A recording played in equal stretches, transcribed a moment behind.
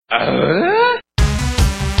Keep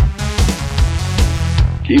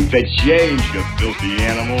the change, you filthy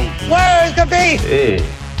animal. Where's the beef? Hey,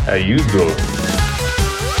 how you doing?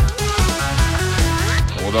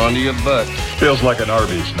 Hold on to your butt. Feels like an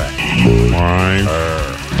Arby's snack. Mine.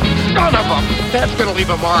 Son of a... That's gonna leave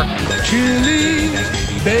a mark. Chili,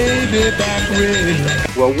 baby back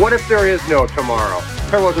red. Well, what if there is no tomorrow?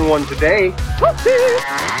 There wasn't one today.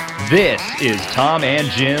 This is Tom and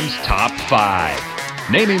Jim's Top 5.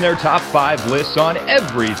 Naming their top 5 lists on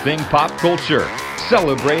everything pop culture.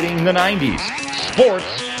 Celebrating the 90s,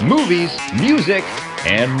 sports, movies, music,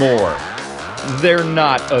 and more. They're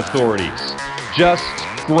not authorities, just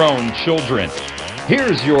grown children.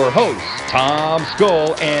 Here's your hosts, Tom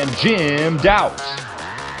Skull and Jim Doubt.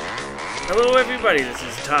 Hello everybody, this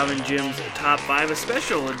is Tom and Jim's Top 5, a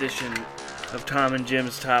special edition of Tom and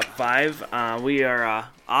Jim's Top 5. We are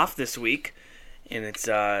off this week, and it's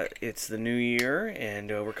the new year, and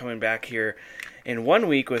we're coming back here in 1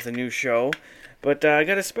 week with a new show. But I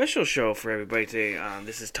got a special show for everybody today.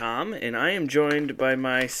 This is Tom, and I am joined by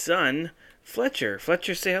my son, Fletcher.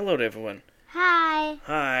 Fletcher, say hello to everyone. Hi.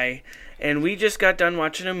 Hi. And we just got done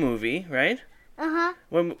watching a movie, right? Uh-huh.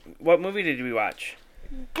 What movie did we watch?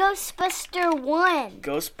 Ghostbuster 1.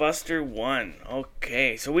 Ghostbuster 1.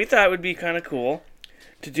 Okay, so we thought it would be kind of cool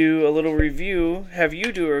to do a little review, have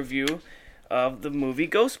you do a review of the movie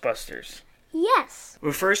Ghostbusters. Yes.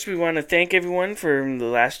 Well, first we want to thank everyone for the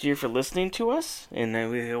last year for listening to us, and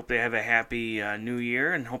we hope they have a happy new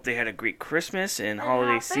year, and hope they had a great Christmas and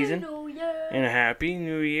holiday season. And a happy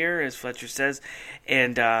new year, as Fletcher says.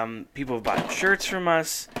 And people have bought shirts from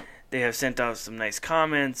us. They have sent out some nice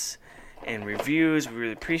comments and reviews. We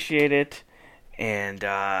really appreciate it. And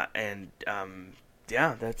yeah,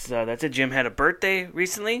 that's it. Jim had a birthday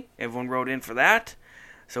recently. Everyone wrote in for that.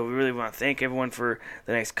 So we really want to thank everyone for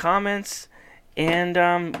the nice comments. And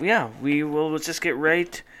yeah, let's just get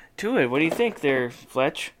right to it. What do you think there,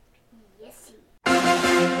 Fletch? Yes.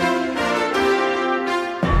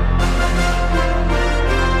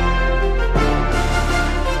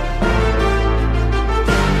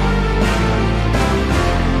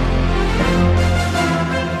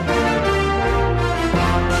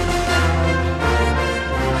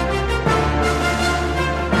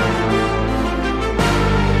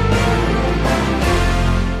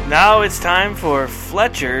 Now it's time for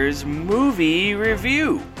Fletcher's movie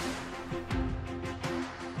review.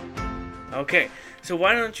 Okay, so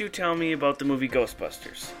why don't you tell me about the movie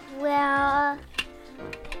Ghostbusters? Well,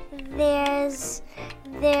 there's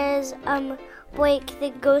like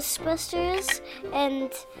the Ghostbusters,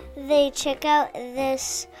 and they check out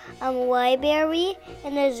this library,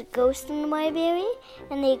 and there's a ghost in the library,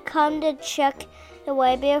 and they come to check the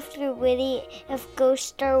library if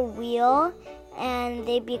ghosts are real. And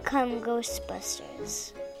they become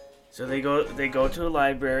Ghostbusters. So they go to a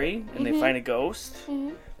library and they find a ghost,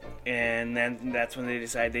 and then that's when they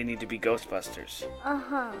decide they need to be Ghostbusters.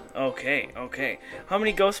 Okay. How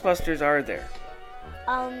many Ghostbusters are there?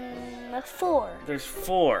 4. There's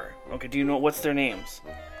 4. Okay. Do you know what's their names?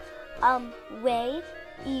 Ray,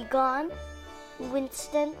 Egon,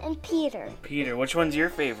 Winston, and Peter. Peter. Which one's your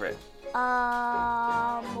favorite?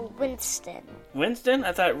 Winston. Winston?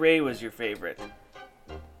 I thought Ray was your favorite.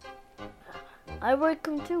 I like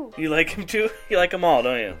him too. You like him too? You like them all,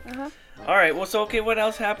 don't you? Uh-huh. Alright, well, so, okay, what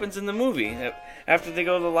else happens in the movie? After they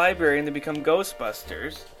go to the library and they become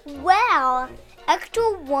Ghostbusters. Well, Act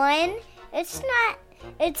 1, it's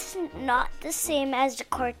not the same as the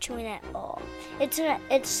cartoon at all. It's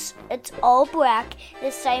all black.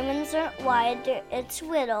 The sirens aren't wide. It's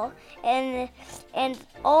little and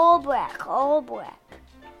all black.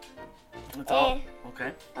 It's all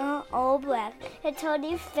okay. All black until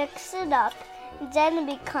they fix it up. Then it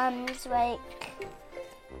becomes like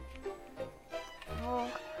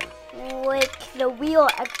the real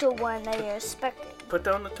Act 1 that you're expecting. Put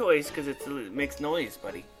down the toys because it makes noise,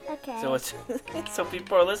 buddy. Okay. So it's so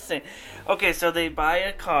people are listening. Okay, so they buy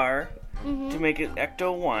a car to make it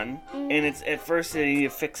Ecto 1, and it's at first they need to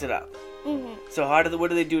fix it up. So what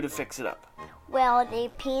do they do to fix it up? Well, they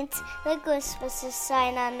paint the Ghostbusters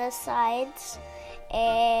sign on the sides,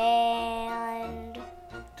 and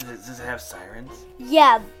does it have sirens?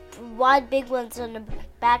 Yeah, a lot of big ones on the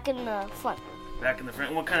back and the front. Back in the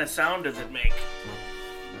front. What kind of sound does it make?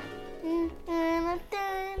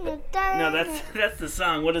 No, that's the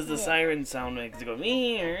song. What does the siren sound make? Does it go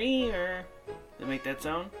meow? Does it make that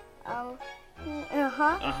sound?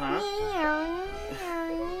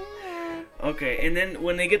 Okay, and then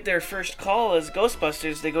when they get their first call as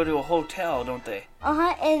Ghostbusters, they go to a hotel, don't they?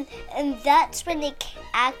 And that's when they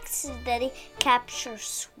accidentally capture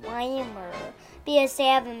Slimer. because they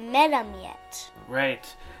haven't met him yet.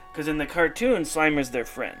 Right. Because in the cartoon, Slimer's their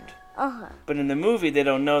friend. Uh-huh. But in the movie, they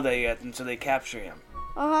don't know that yet, and so they capture him.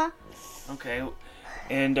 Uh-huh. Okay.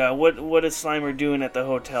 And what is Slimer doing at the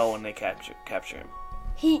hotel when they capture him?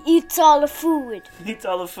 He eats all the food. He eats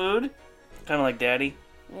all the food? Kind of like Daddy?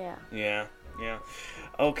 Yeah. Yeah.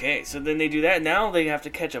 Okay, so then they do that. Now they have to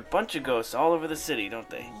catch a bunch of ghosts all over the city, don't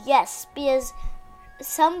they? Yes, because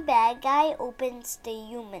some bad guy opens the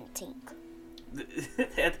human tank.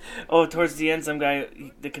 Towards the end, some guy,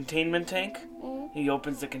 the containment tank? Mm-hmm. He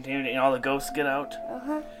opens the containment and all the ghosts get out?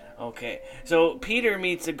 Uh-huh. Okay, so Peter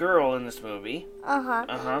meets a girl in this movie. Uh-huh.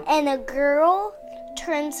 Uh-huh. And a girl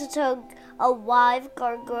turns into a live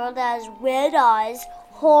gargoyle that has red eyes,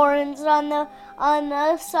 horns on the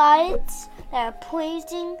sides that are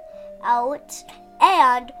pointing out,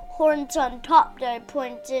 and horns on top that are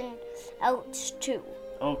pointing out too.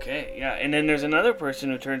 Okay, yeah, and then there's another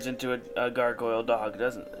person who turns into a gargoyle dog,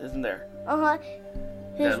 isn't there? Uh-huh.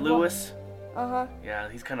 That Lewis? Uh-huh. Yeah,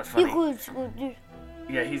 he's kind of funny.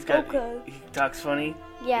 Yeah, he talks funny.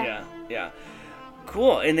 Yeah. Yeah.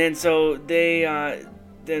 Cool. And then so their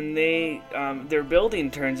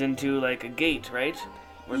building turns into like a gate, right?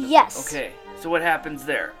 Yes. Okay. So what happens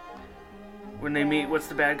there? When they meet, what's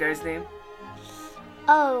the bad guy's name?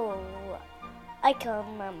 Oh, I can't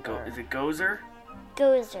remember. Is it Gozer?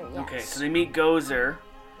 Gozer, yes. Okay, so they meet Gozer,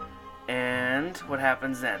 and what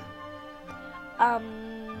happens then? I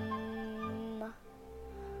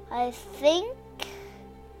think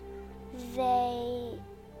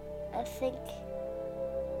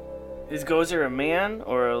Is Gozer a man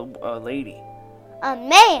or a lady? A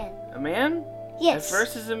man. A man? Yes. At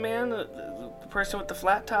first is a man, the person with the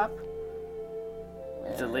flat top?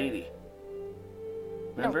 It's a lady.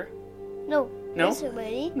 Remember? No. No? It's a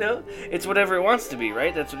lady. No? It's whatever it wants to be,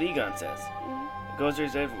 right? That's what Egon says.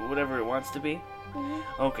 Gozer's whatever it wants to be?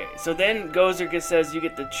 Mm-hmm. Okay, so then Gozer says you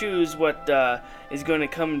get to choose what is going to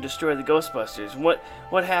come and destroy the Ghostbusters.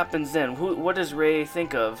 What happens then? What does Ray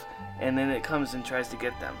think of? And then it comes and tries to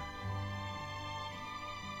get them.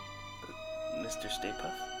 Mr. Stay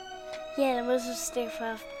Puft? Yeah, the Mr. Stay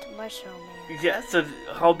Puft Marshmallow Man. Yeah, so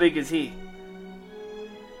how big is he?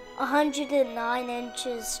 109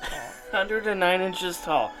 inches tall. 109 inches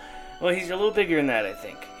tall. Well, he's a little bigger than that, I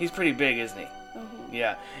think. He's pretty big, isn't he? Mm-hmm.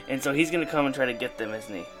 Yeah, and so he's going to come and try to get them,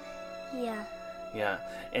 isn't he? Yeah. Yeah,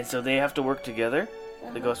 and so they have to work together.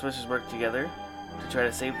 The Ghostbusters work together to try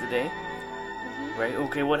to save the day. Right?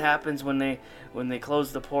 Okay, what happens when they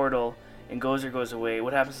close the portal and Gozer goes away?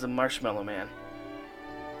 What happens to the Marshmallow Man?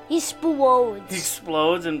 He explodes. He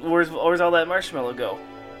explodes, and where's all that marshmallow go?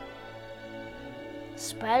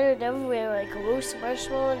 Splattered everywhere like a roast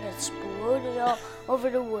marshmallow and exploded all over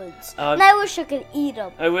the woods. And I wish I could eat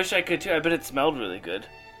them. I wish I could too. I bet it smelled really good.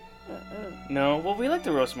 No? Well, we like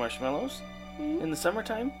to roast marshmallows in the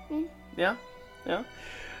summertime. Yeah?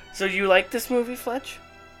 So you like this movie, Fletch?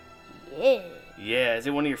 Yeah. Yeah. Is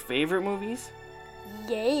it one of your favorite movies?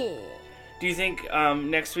 Yeah. Do you think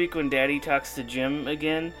next week when Daddy talks to Jim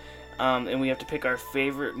again, and we have to pick our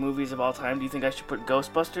favorite movies of all time, do you think I should put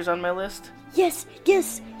Ghostbusters on my list? Yes.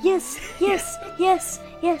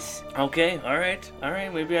 Okay, all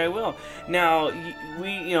right, maybe I will. Now,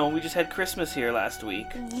 we just had Christmas here last week.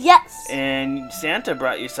 Yes. And Santa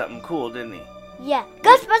brought you something cool, didn't he? Yeah.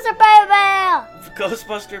 Ghostbuster Playmobil!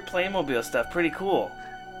 Ghostbuster Playmobil stuff, pretty cool.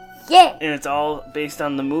 Yeah. And it's all based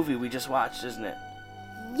on the movie we just watched, isn't it?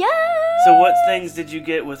 Yeah. So what things did you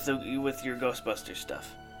get with your Ghostbuster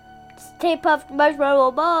stuff? Stay Puft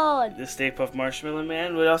Marshmallow Man. The Stay Puft Marshmallow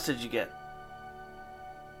Man. What else did you get?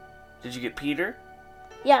 Did you get Peter?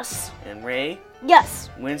 Yes. And Ray? Yes.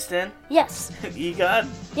 Winston? Yes. Egon?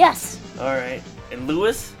 Yes. All right. And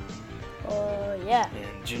Lewis? Yeah.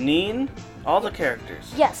 And Janine? All the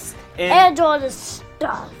characters? Yes. And all the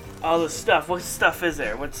stuff. All the stuff. What stuff is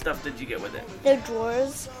there? What stuff did you get with it? The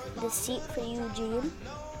drawers, the seat for Eugene.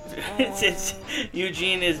 It's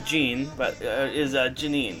Eugene is Gene, but is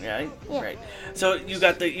Janine, right? Yeah. Right. So you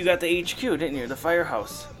got the HQ, didn't you? The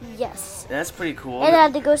firehouse. Yes. That's pretty cool. And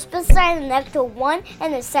had the Ghostbusters sign in Ecto 1,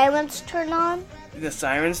 and the sirens turn on. The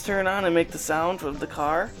sirens turn on and make the sound of the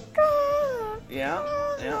car. Yeah.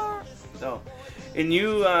 So, and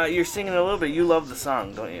you're singing a little bit. You love the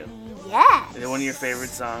song, don't you? Yes. Is it one of your favorite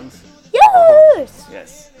songs? Yes.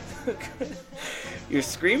 Yes. You're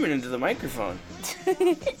screaming into the microphone.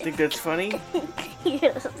 Think that's funny?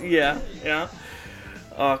 Yes. Yeah.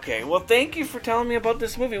 Okay, well, thank you for telling me about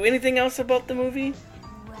this movie. Anything else about the movie?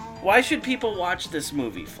 Why should people watch this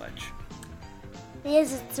movie, Fletch?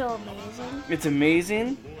 Because it's so amazing. It's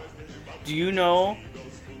amazing? Do you know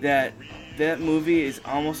that movie is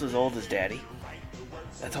almost as old as Daddy?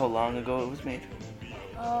 That's how long ago it was made.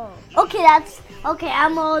 Oh. Okay, I'm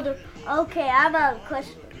older. Okay, I'm out of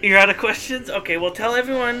questions. You're out of questions? Okay, well, tell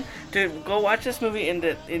everyone to go watch this movie and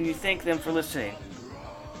you thank them for listening.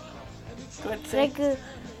 Go ahead, say. Thank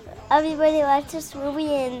everybody watch this movie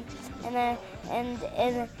and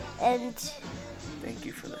Thank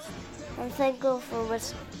you for listening. And thank you for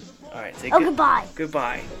listening. All right, say goodbye.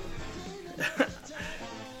 Goodbye.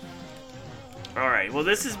 All right, well,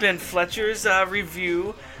 this has been Fletcher's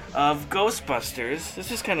review of Ghostbusters.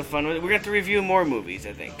 This is kind of fun. We're going to have to review more movies,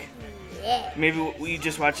 I think. Yeah. Maybe we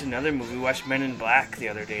just watched another movie. We watched Men in Black the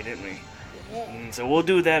other day, didn't we? Yeah. So we'll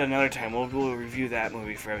do that another time. We'll review that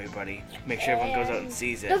movie for everybody. Make sure everyone goes out and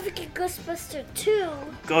sees it. Don't forget Ghostbusters 2.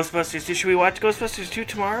 Ghostbusters 2. Should we watch Ghostbusters 2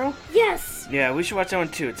 tomorrow? Yes. Yeah, we should watch that one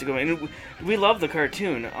too. It's a good one. And we love the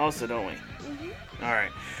cartoon also, don't we? Mm-hmm. All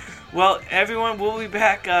right. Well, everyone, we'll be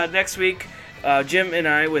back next week. Jim and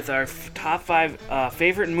I with our top 5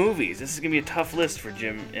 favorite movies. This is going to be a tough list for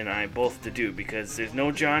Jim and I both to do because there's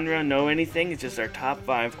no genre, no anything. It's just our top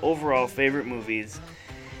 5 overall favorite movies.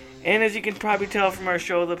 And as you can probably tell from our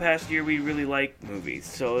show the past year, we really like movies.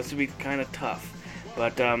 So this will be kind of tough.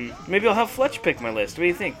 But maybe I'll have Fletch pick my list. What do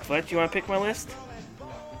you think? Fletch, you want to pick my list?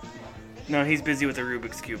 No, he's busy with the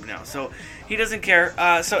Rubik's Cube now, so he doesn't care.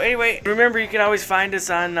 So anyway, remember you can always find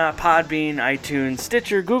us on Podbean, iTunes,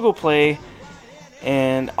 Stitcher, Google Play,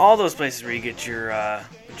 and all those places where you get your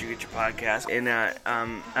podcast. And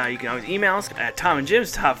you can always email us at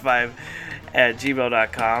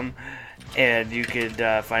tomandjimstop5@gmail.com. And you could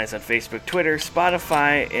find us on Facebook, Twitter,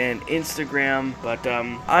 Spotify, and Instagram. But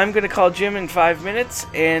I'm going to call Jim in 5 minutes,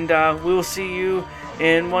 and we will see you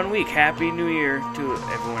in 1 week. Happy New Year to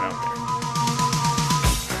everyone out there.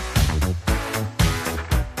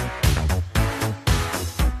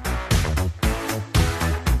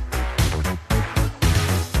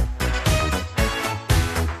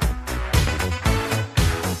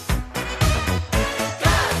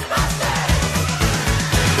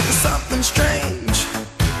 Strange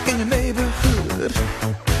in your neighborhood.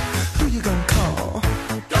 Who you gonna call?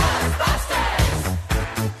 Ghostbusters!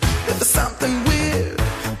 If there's something weird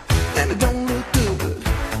and it don't look good,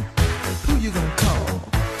 who you gonna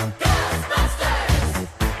call? Ghostbusters!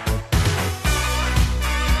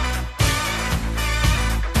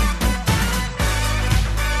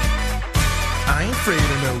 I ain't afraid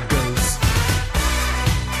of no ghosts.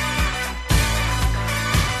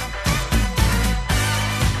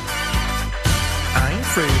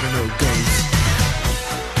 Afraid of no ghosts.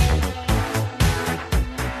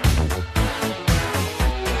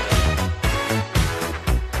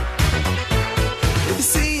 If you're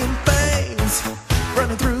seeing things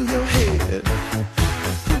running through your head,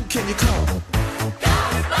 who can you call?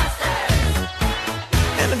 Ghostbusters!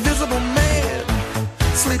 An invisible man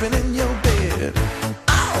sleeping in your bed.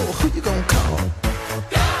 Oh, who you gonna call?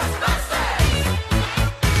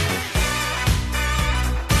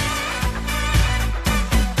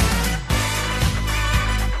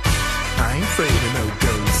 Afraid of no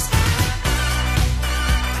ghosts.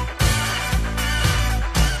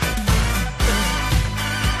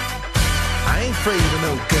 I ain't afraid of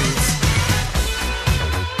no ghosts.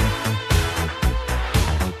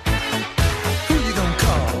 Who you gonna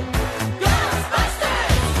call?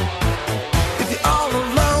 Ghostbusters! If you're all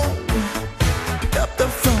alone, pick up the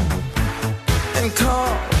phone and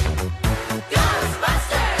call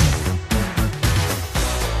Ghostbusters!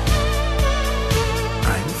 I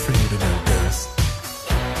ain't afraid of no ghosts.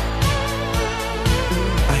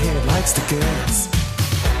 Likes to guess.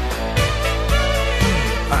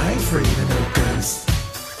 I ain't afraid of no ghosts.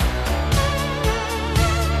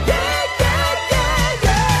 Yeah, yeah, yeah,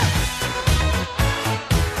 yeah.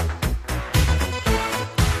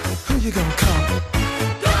 Who you gonna call?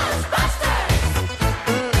 Ghostbusters!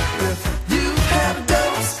 If you have a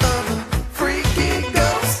dose of a freaky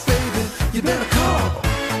ghost, baby, you better call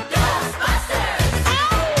Ghostbusters!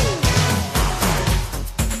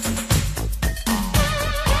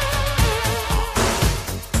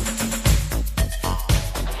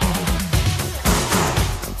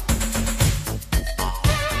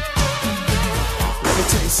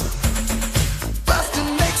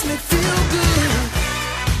 Bustin' makes me feel good.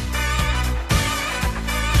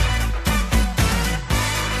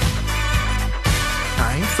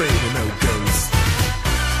 I ain't afraid of no ghosts.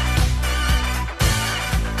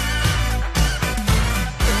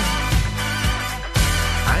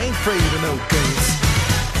 I ain't afraid of no ghosts.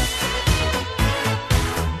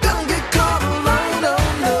 Don't get caught alone, oh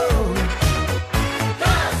no.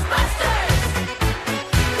 Ghostbusters!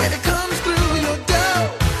 When it comes through your door,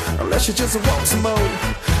 unless you just want some more,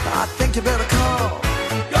 I think you better call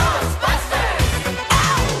Ghostbusters!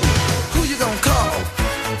 Ow!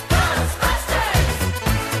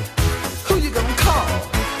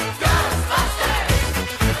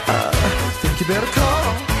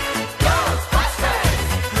 call.